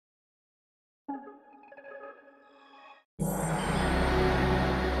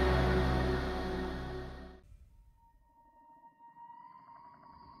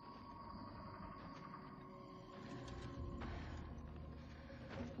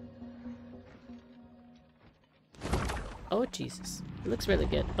Oh, Jesus. It looks really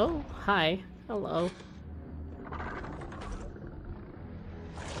good. Oh, hi. Hello.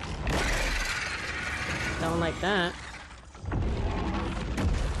 Don't like that.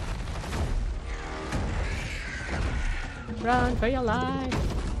 Run for your life.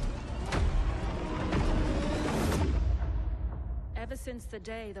 Ever since the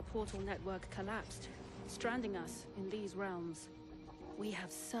day the portal network collapsed, stranding us in these realms, we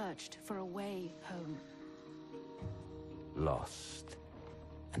have searched for a way home. Lost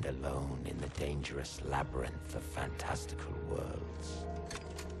and alone in the dangerous labyrinth of fantastical worlds.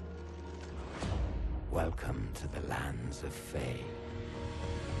 Welcome to the lands of Fae.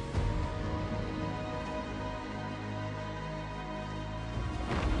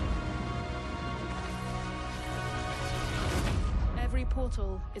 Every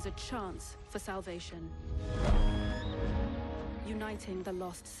portal is a chance for salvation. Uniting the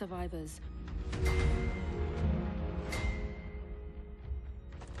lost survivors.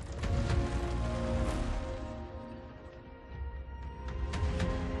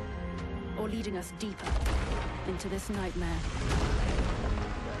 Or leading us deeper into this nightmare.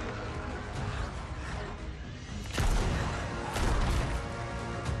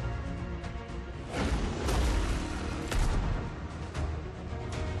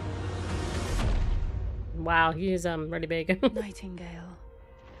 Wow, he is really big. Nightingale,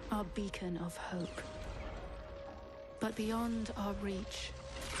 our beacon of hope. But beyond our reach.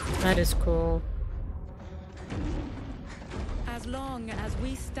 That is cool. As long as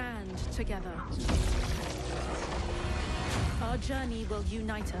we stand together, our journey will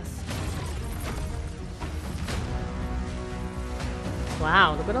unite us.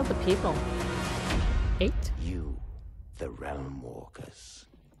 Wow, look at all the people. 8? You, the Realm Walkers,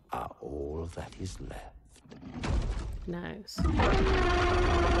 are all that is left. Nice.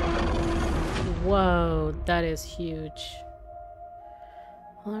 Whoa, that is huge.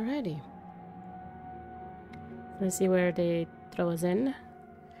 Alrighty. Let's see where they throw us in.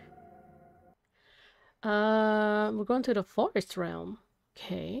 We're going to the forest realm.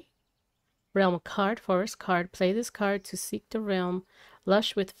 Okay. Realm card, forest card. Play this card to seek the realm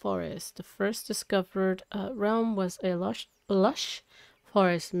lush with forest. The first discovered realm was a lush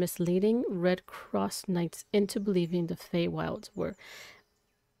forest, misleading Red Cross knights into believing the Feywilds were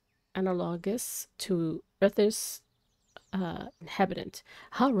analogous to Earth's inhabitant.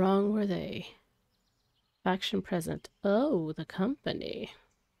 How wrong were they? Faction present. Oh, the company.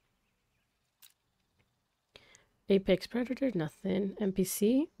 Apex Predator, nothing.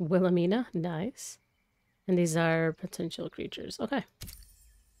 NPC, Wilhelmina, nice. And these are potential creatures. Okay.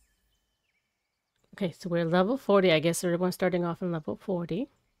 Okay, so we're level 40. I guess everyone's starting off in level 40.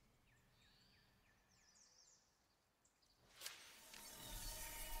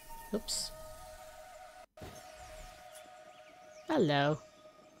 Oops. Hello.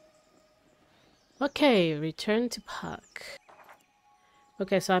 Okay, return to Puck.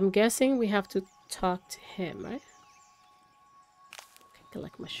 Okay, so I'm guessing we have to talk to him, right? Okay,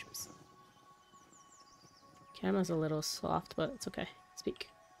 collect mushrooms. Camera's a little soft, but it's okay. Speak.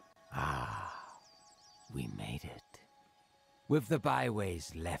 Ah, we made it. With the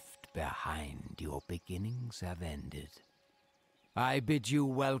byways left behind, your beginnings have ended. I bid you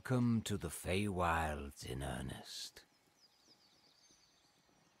welcome to the Feywilds in earnest.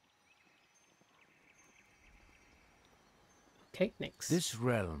 Okay, next. This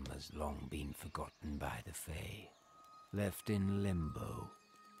realm has long been forgotten by the Fae, left in limbo,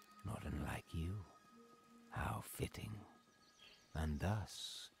 not unlike you. How fitting. And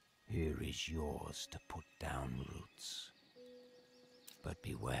thus, here is yours to put down roots. But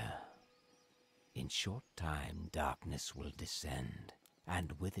beware. In short time, darkness will descend,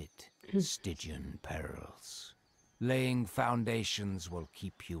 and with it, Stygian perils. Laying foundations will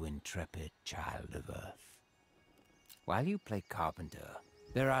keep you intrepid, child of Earth. While you play carpenter,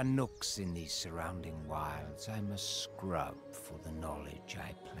 there are nooks in these surrounding wilds I must scrub for the knowledge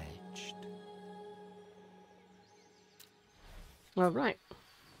I pledged. All right.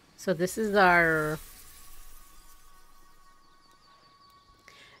 So this is our...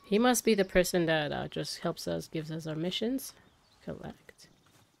 He must be the person that just helps us, gives us our missions. Collect.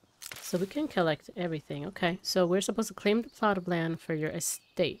 So we can collect everything. Okay, so we're supposed to claim the plot of land for your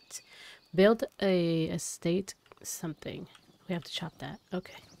estate. Build a estate something. We have to chop that.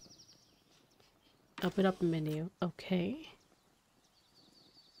 Okay. Open up a menu. Okay.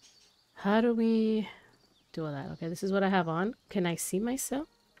 How do we do all that? Okay, this is what I have on. Can I see myself?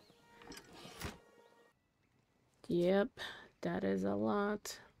 Yep, that is a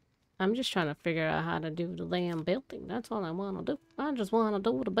lot. I'm just trying to figure out how to do the damn building. That's all I want to do. I just want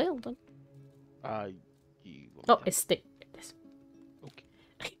to do the building. You Oh, estate.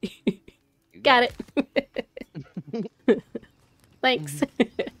 You Got got it. Thanks.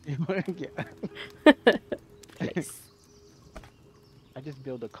 it. Yeah. Nice. I just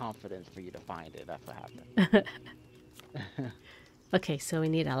build the confidence for you to find it. That's what happened. Okay, so we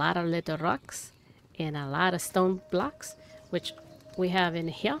need a lot of little rocks and a lot of stone blocks, which we have in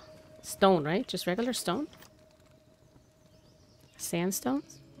here. Stone, right? Just regular stone?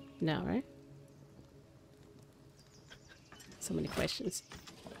 Sandstones? No, right? So many questions.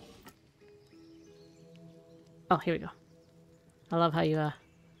 Oh, here we go. I love how you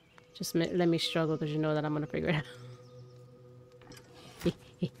just let me struggle because you know that I'm gonna figure it out.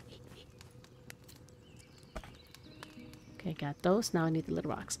 Okay, got those. Now I need the little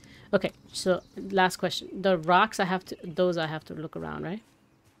rocks. Okay, so last question. The rocks those I have to look around, right?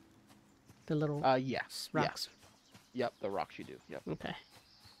 The little Yeah. Yeah. rocks. Yep. The rocks you do. Yep. Okay.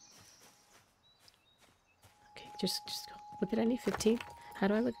 Okay, just go. What did I need? 15? How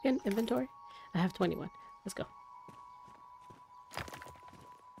do I look again? Inventory? I have 21. Let's go.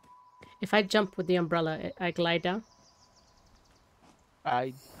 If I jump with the umbrella, I glide down.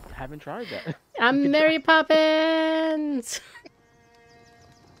 I haven't tried that. You I'm can try. Mary Poppins!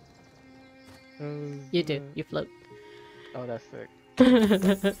 You do. You float. Oh, that's sick.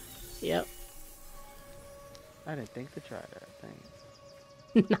 Yep. I didn't think to try that thing.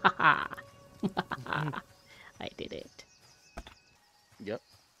 I did it. Yep.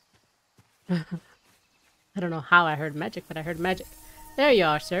 I don't know how I heard magic, but I heard magic. There you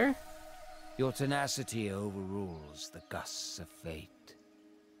are, sir. Your tenacity overrules the gusts of fate,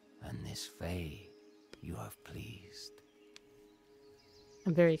 and this fay you have pleased.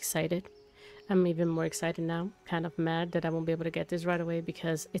 I'm very excited. I'm even more excited now. Kind of mad that I won't be able to get this right away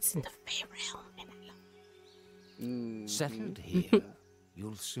because it's in the Fey realm. And I love Settled here,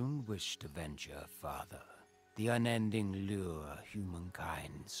 you'll soon wish to venture farther. The unending lure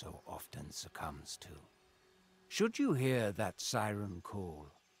humankind so often succumbs to. Should you hear that siren call,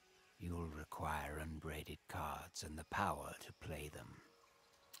 you'll require unbraided cards and the power to play them.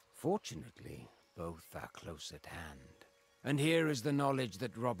 Fortunately, both are close at hand. And here is the knowledge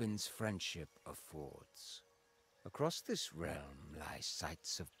that Robin's friendship affords. Across this realm lie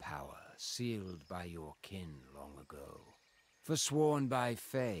sites of power sealed by your kin long ago, forsworn by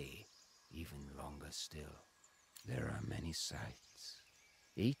Fey even longer still. There are many sites,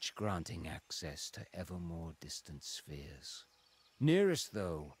 each granting access to ever more distant spheres. Nearest,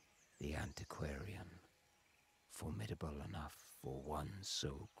 though, the Antiquarian, formidable enough for one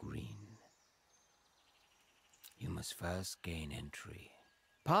so green. You must first gain entry,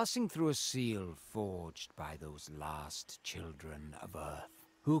 passing through a seal forged by those last children of Earth,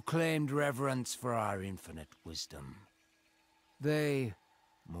 who claimed reverence for our infinite wisdom. They,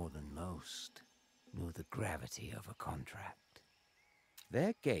 more than most, knew the gravity of a contract.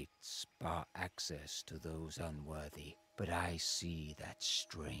 Their gates bar access to those unworthy, but I see that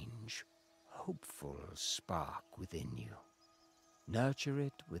strange, hopeful spark within you. Nurture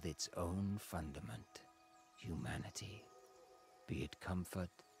it with its own fundament, humanity. Be it comfort,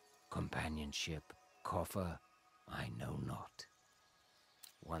 companionship, coffer, I know not.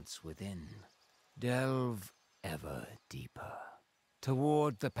 Once within, delve ever deeper,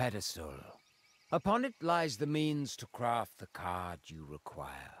 toward the pedestal. Upon it lies the means to craft the card you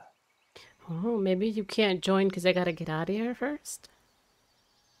require. Oh, maybe you can't join because I gotta get out of here first.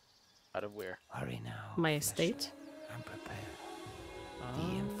 Out of where? Hurry now, My flesher, estate. and prepare. The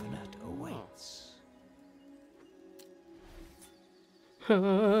infinite awaits.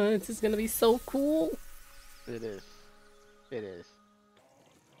 This is gonna be so cool. It is. It is.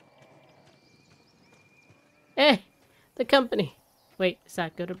 Hey, the company. Wait, is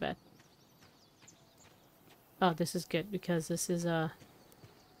that good or bad? Oh, this is good because this is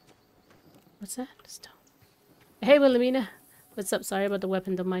what's that? Stone. Hey, Wilhelmina. What's up? Sorry about the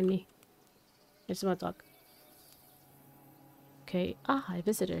weapon. Don't mind me. I just want to talk. Okay. Ah, a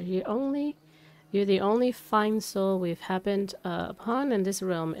visitor. You're the only fine soul we've happened upon in this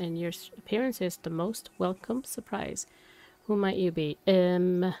realm, and your appearance is the most welcome surprise. Who might you be?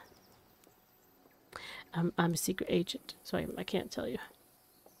 I'm a secret agent, so I can't tell you.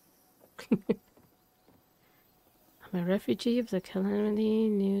 I'm a refugee of the calamity,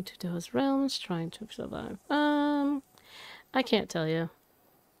 new to those realms, trying to survive. I can't tell you.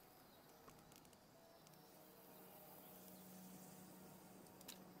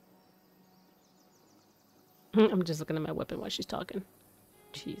 I'm just looking at my weapon while she's talking.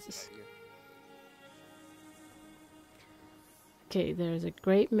 Jesus. Okay, there's a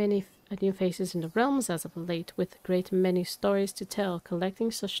great many new faces in the realms as of late, with a great many stories to tell.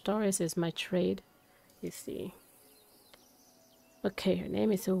 Collecting such stories is my trade, you see. Okay, her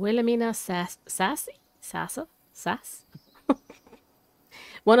name is Wilhelmina Sassy? Sassa? Sass?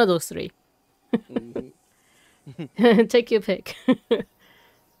 One of those three. Hmm. Take your pick.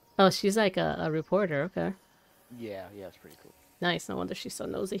 Oh, she's like a reporter. Okay. Yeah, yeah, it's pretty cool. Nice. No wonder she's so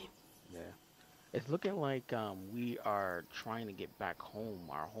nosy. Yeah. It's looking like we are trying to get back home.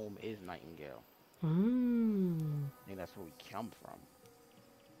 Our home is Nightingale. Mm. I think that's where we come from.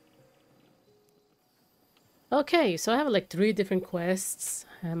 Okay, so I have like 3 different quests.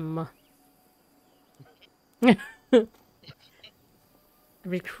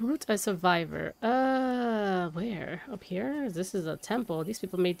 Recruit a survivor. Where? Up here? This is a temple. These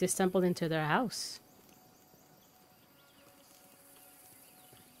people made this temple into their house.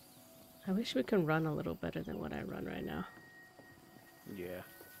 I wish we could run a little better than what I run right now. Yeah.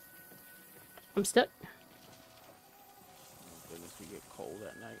 I'm stuck. Oh, goodness, we get cold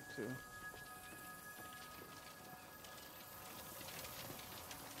at night too.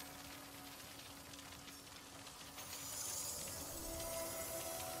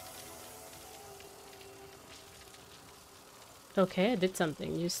 Okay, I did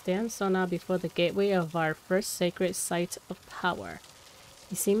something. You stand so now before the gateway of our first sacred site of power.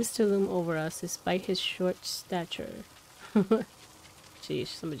 He seems to loom over us despite his short stature. Jeez,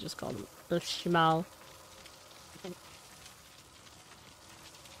 somebody just called him Shimal.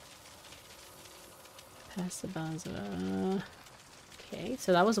 Pass the bonds. Okay,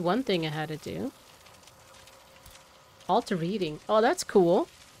 so that was one thing I had to do. Alter reading. Oh, that's cool.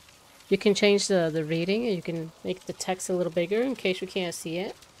 You can change the reading and you can make the text a little bigger in case you can't see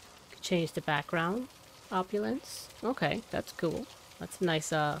it. You can change the background opulence. Okay, that's cool. That's a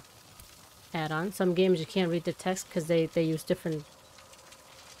nice add-on. Some games you can't read the text because they use different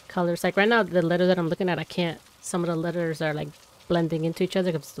colors. Like right now, the letter that I'm looking at, I can't. Some of the letters are like blending into each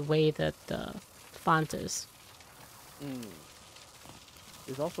other because it's the way that the font is. Mm.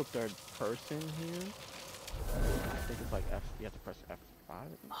 There's also third person here. I think it's like F. You have to press F5.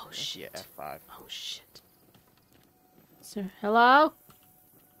 Oh Yeah, shit. F5. Oh shit. Sir, hello?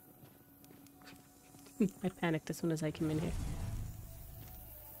 I panicked as soon as I came in here.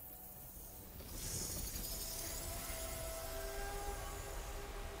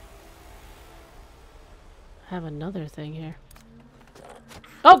 I have another thing here.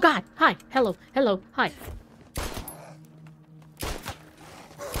 Oh god! Hi! Hello! Hello! Hi!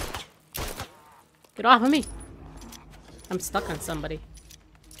 Get off of me! I'm stuck on somebody.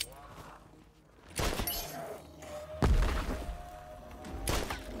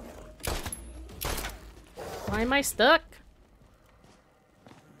 Why am I stuck?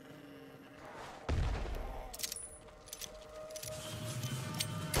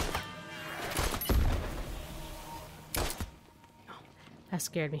 That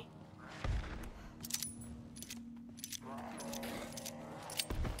scared me.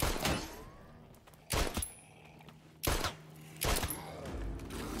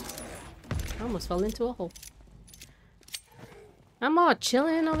 I almost fell into a hole. I'm all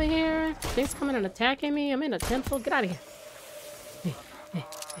chilling over here. Things coming and attacking me. I'm in a temple. Get out of here. Hey, hey, hey,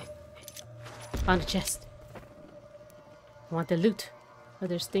 hey. Found a chest. I want the loot. Oh,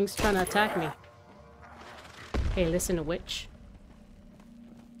 there's things trying to attack me. Hey, listen, witch.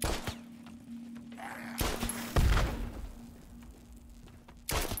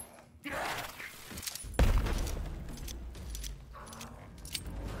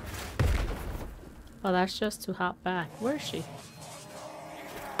 Oh, that's just to hop back. Where is she?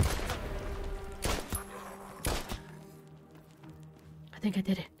 I think I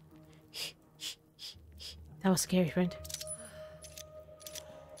did it. That was scary, friend.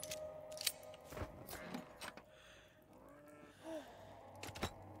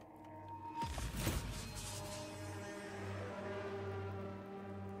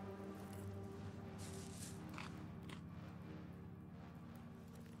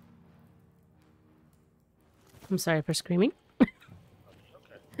 I'm sorry for screaming.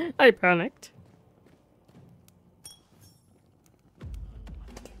 I panicked.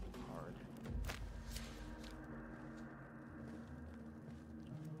 Hard.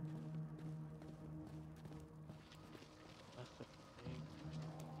 That's the thing.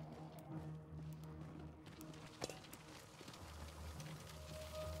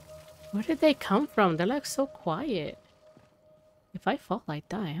 Where did they come from? They're like so quiet. If I fall, I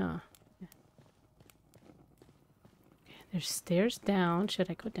die, huh? Okay, there's stairs down. Should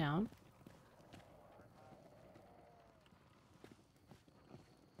I go down?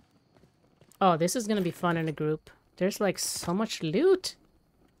 Oh, this is gonna be fun in a group. There's like so much loot.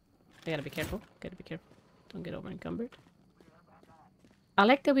 I gotta be careful. Gotta be careful. Don't get over encumbered. I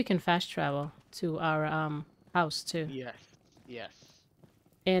like that we can fast travel to our house too. Yes. Yes.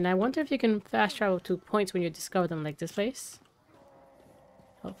 And I wonder if you can fast travel to points when you discover them, like this place.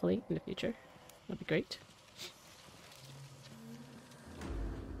 Hopefully, in the future. That'd be great.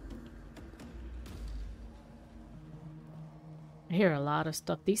 I hear a lot of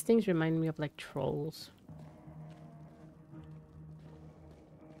stuff. These things remind me of like trolls.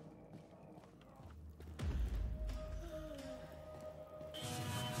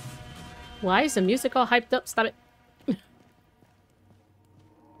 Why is the music all hyped up? Stop it.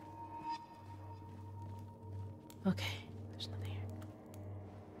 Okay, there's nothing here.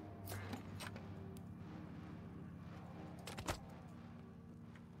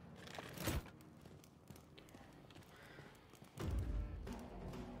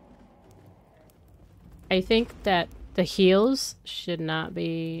 I think that the heals should not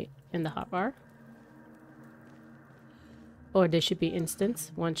be in the hotbar. Or they should be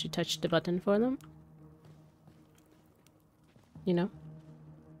instants once you touch the button for them. You know?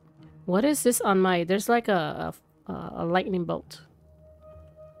 What is this on my... There's like a lightning bolt.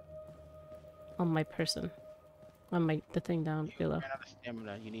 On my person. On my... The thing down below. Ran out of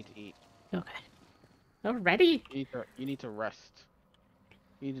stamina. You need to eat. Okay. Already? You need to rest.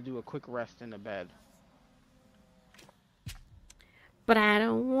 You need to do a quick rest in the bed. But I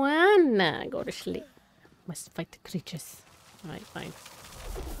don't wanna go to sleep. Must fight the creatures. Alright, fine.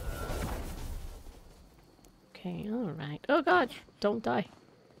 Okay, alright. Oh god! Don't die.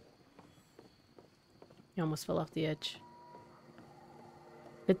 You almost fell off the edge.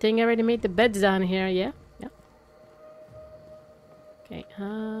 Good thing I already made the beds down here, yeah? Yeah. Okay,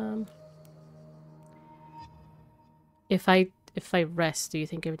 If I rest, do you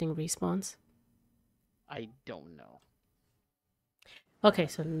think everything respawns? I don't know. Okay,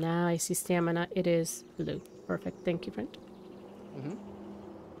 so now I see stamina. It is blue. Perfect. Thank you, friend. Mm-hmm.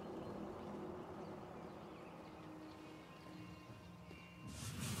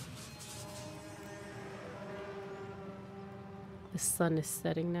 The sun is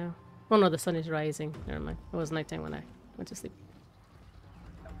setting now. Oh no, the sun is rising. Never mind. It was nighttime when I went to sleep.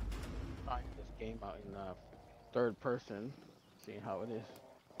 Trying this game out in third person, seeing how it is.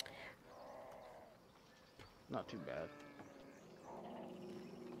 Not too bad.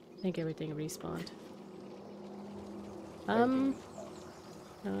 I think everything respawned. Oh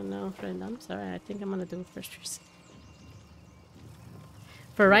no, friend. I'm sorry. I think I'm gonna do it first person.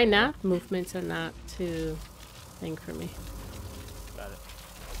 For right now, movements are not too thing for me. Got it.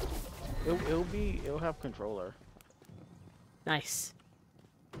 It'll have controller. Nice.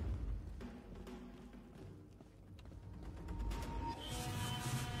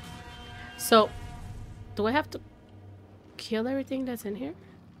 So, do I have to kill everything that's in here?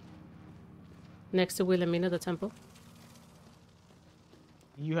 Next to Wilhelmina, the temple?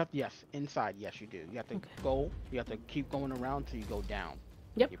 You have, yes, inside, yes you do. You have to go, you have to keep going around till you go down.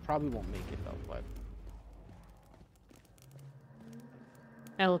 Yep. You probably won't make it though, but...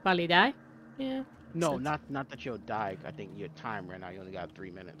 I will probably die? Yeah. No, not that you'll die. I think your time right now, you only got 3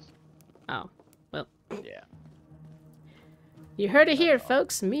 minutes. Oh, well. Yeah. You heard it here,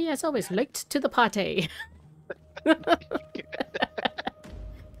 folks. Me, as always, late to the party.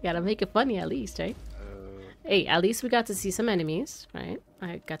 Gotta make it funny at least, right? Hey, at least we got to see some enemies, right?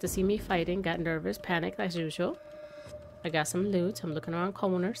 I got to see me fighting, got nervous, panicked as usual. I got some loot. I'm looking around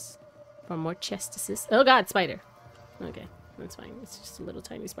corners for more chestises. Oh god, spider. Okay, that's fine. It's just a little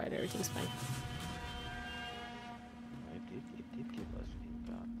tiny spider. Everything's fine. It did give us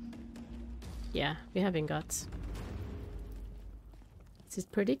ingots. Yeah, we have ingots. This is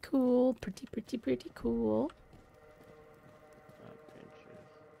pretty cool. Pretty cool.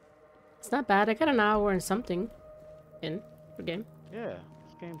 It's not bad. I got an hour and something in the game. Yeah,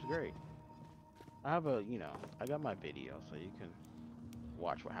 this game's great. I have a, I got my video, so you can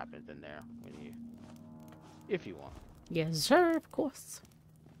watch what happens in there if you want. Yes, sir, of course.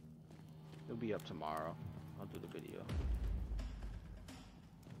 It'll be up tomorrow. I'll do the video.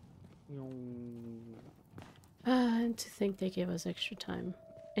 And to think they gave us extra time.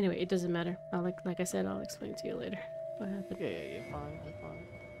 Anyway, it doesn't matter. Like I said, I'll explain to you later what happened. Yeah, you're fine. You're fine.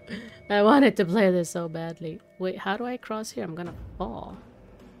 I wanted to play this so badly. Wait, how do I cross here? I'm gonna fall.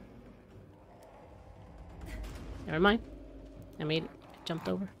 Never mind. I made it. I jumped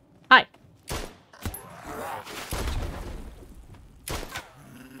over. Hi!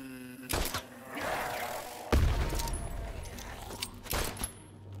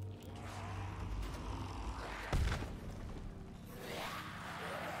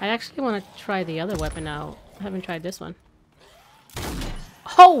 I actually want to try the other weapon out. I haven't tried this one.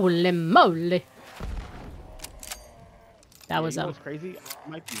 Holy moly! That was what's crazy? I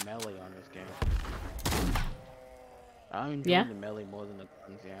might be melee on this game. I'm Yeah? enjoying the melee more than the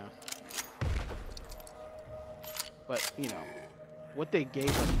guns, yeah. But you know, what they gave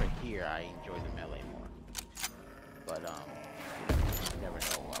us for here, I enjoy the melee more. But you never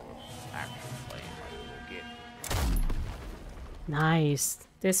know what we're actually playing. Like we'll get. Nice.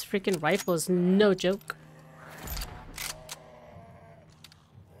 This freaking rifle is no joke.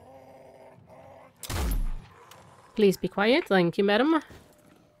 Please be quiet. Thank you, madam.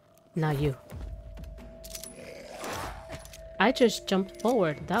 Now you. I just jumped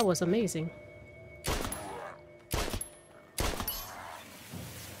forward. That was amazing.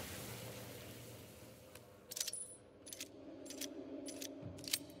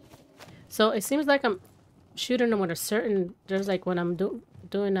 So it seems like I'm shooting them with a certain... There's like when I'm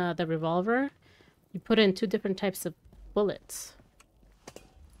doing the revolver, you put in 2 different types of bullets.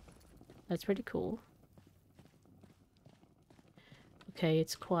 That's pretty cool. Okay,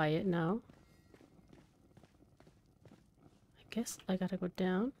 it's quiet now. I guess I gotta go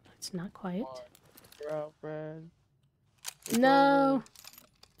down. It's not quiet. We're out, Brad. No!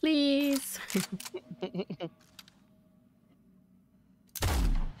 Please!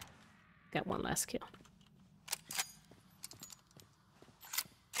 Got one last kill.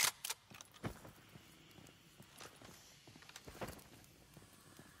 I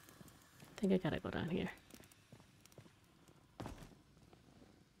think I gotta go down here.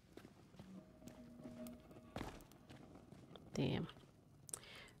 Damn.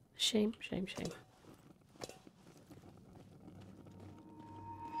 Shame, shame, shame.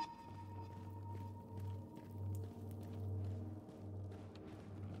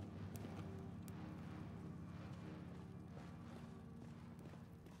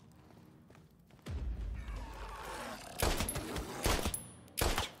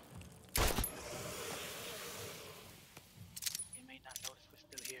 You may not notice we're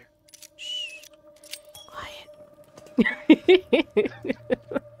still here. Quiet.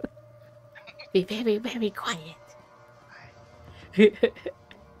 Be very, very quiet.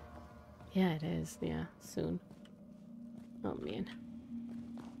 Yeah, it is. Yeah, soon. Oh, man.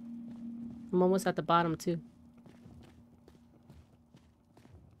 I'm almost at the bottom, too.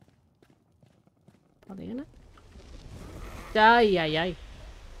 Probably in it. Ay, ay, ay.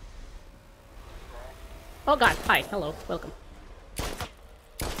 Oh, God. Hi. Hello. Welcome.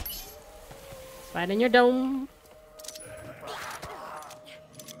 Right in your dome.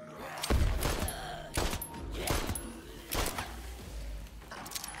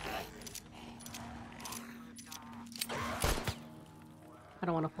 I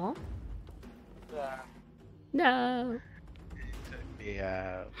don't want to fall. No.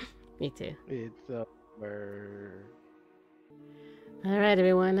 Yeah. Me too. It's over. Alright,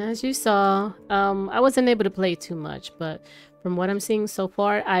 everyone. As you saw, I wasn't able to play too much, but from what I'm seeing so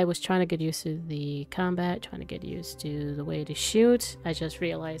far, I was trying to get used to the combat, trying to get used to the way to shoot. I just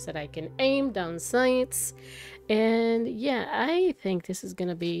realized that I can aim down sights. And yeah, I think this is going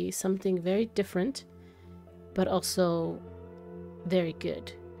to be something very different, but also very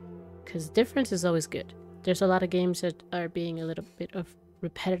good. Because difference is always good. There's a lot of games that are being a little bit of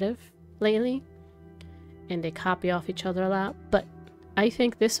repetitive lately, and they copy off each other a lot, but I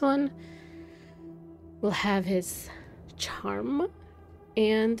think this one will have his charm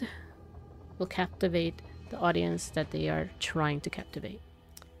and will captivate the audience that they are trying to captivate,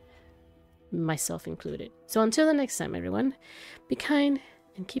 myself included. So until the next time, everyone, be kind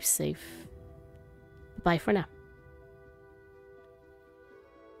and keep safe. Bye for now.